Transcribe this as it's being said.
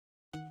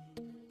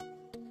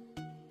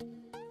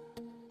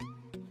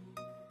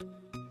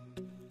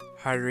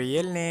Her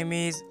real name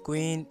is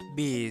Queen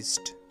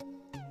Beast.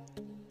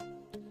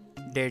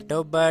 Date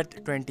of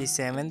birth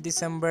 27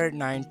 December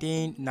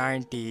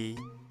 1990.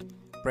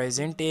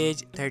 Present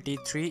age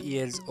 33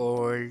 years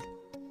old.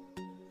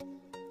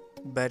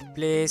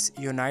 Birthplace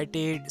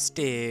United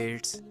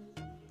States.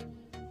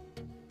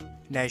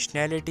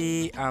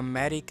 Nationality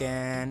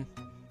American.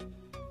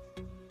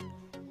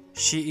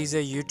 She is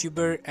a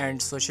YouTuber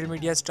and social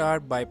media star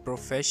by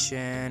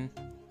profession.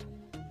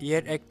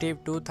 Year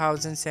active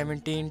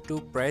 2017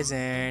 to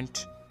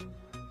present.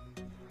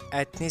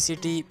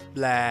 Ethnicity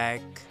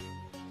Black.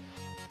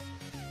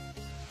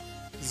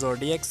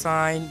 Zodiac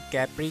sign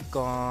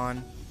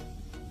Capricorn.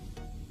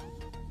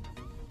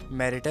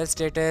 Marital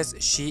status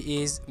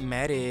she is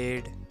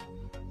married.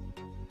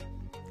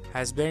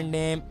 Husband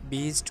name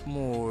Beast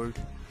Mode.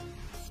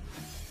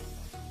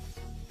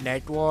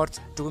 Net worth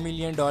 $2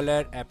 million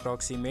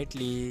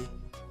approximately.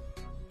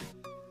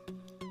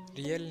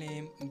 Real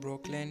name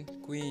Brooklyn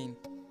Queen.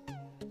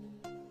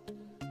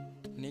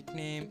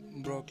 Nickname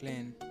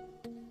Brooklyn.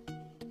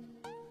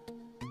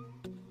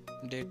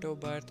 Date of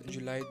birth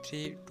July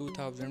 3,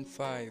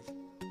 2005.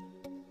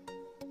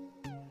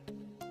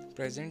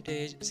 Present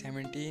age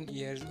 17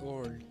 years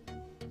old.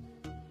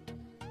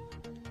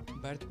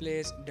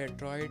 Birthplace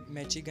Detroit,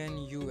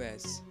 Michigan,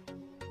 US.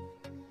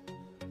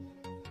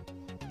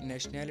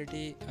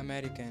 Nationality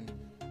American.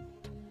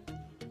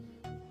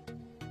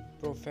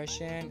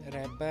 Profession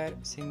rapper,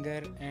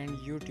 singer and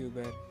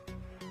YouTuber.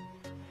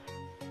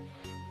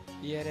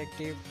 Year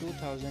active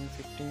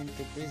 2015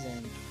 to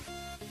present.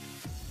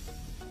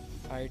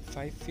 Height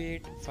 5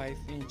 feet 5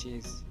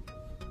 inches.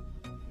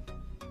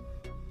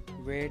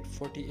 Weight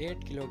 48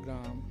 kg.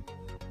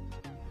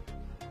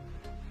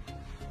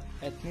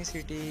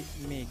 Ethnicity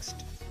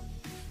mixed.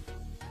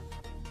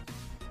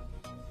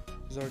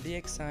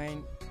 Zodiac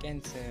sign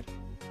Cancer.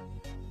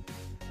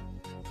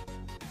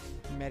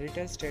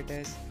 Marital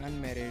status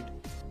unmarried.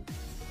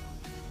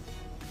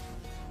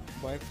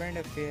 Boyfriend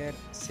affair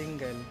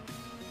single.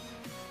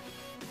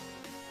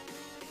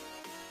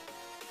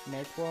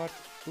 Net worth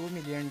 $2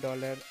 million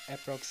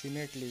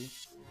approximately.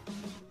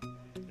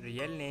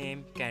 Real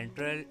name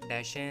Cantrell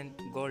Dashan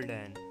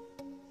Golden.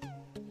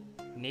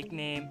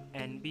 Nickname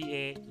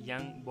NBA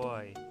Young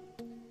Boy.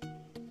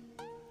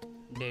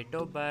 Date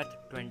of birth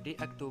 20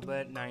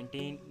 October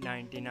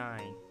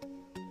 1999.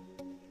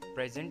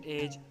 Present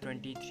age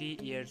 23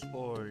 years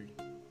old.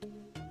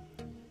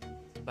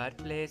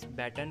 Birthplace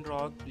Baton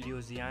Rouge,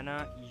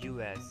 Louisiana,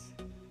 US.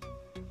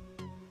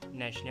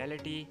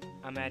 Nationality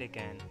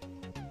American.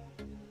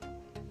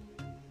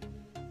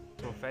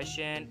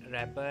 Profession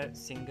rapper,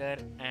 singer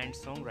and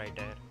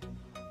songwriter.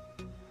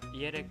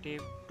 Year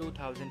active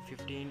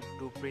 2015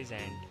 to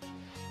present.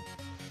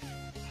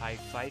 Height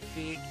 5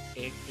 feet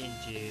 8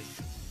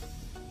 inches.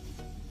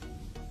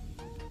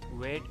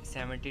 Weight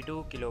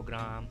 72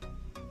 kg.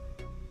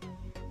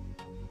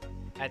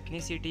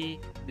 Ethnicity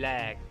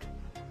Black.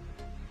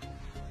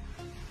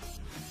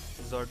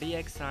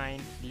 Zodiac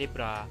sign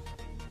Libra.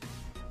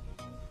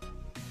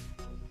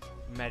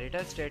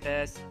 Marital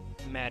status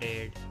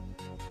married.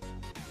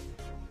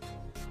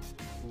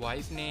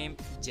 Wife name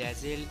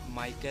Jazil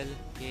Michael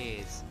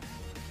Hayes.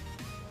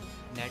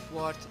 Net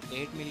worth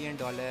 $8 million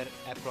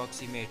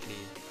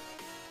approximately.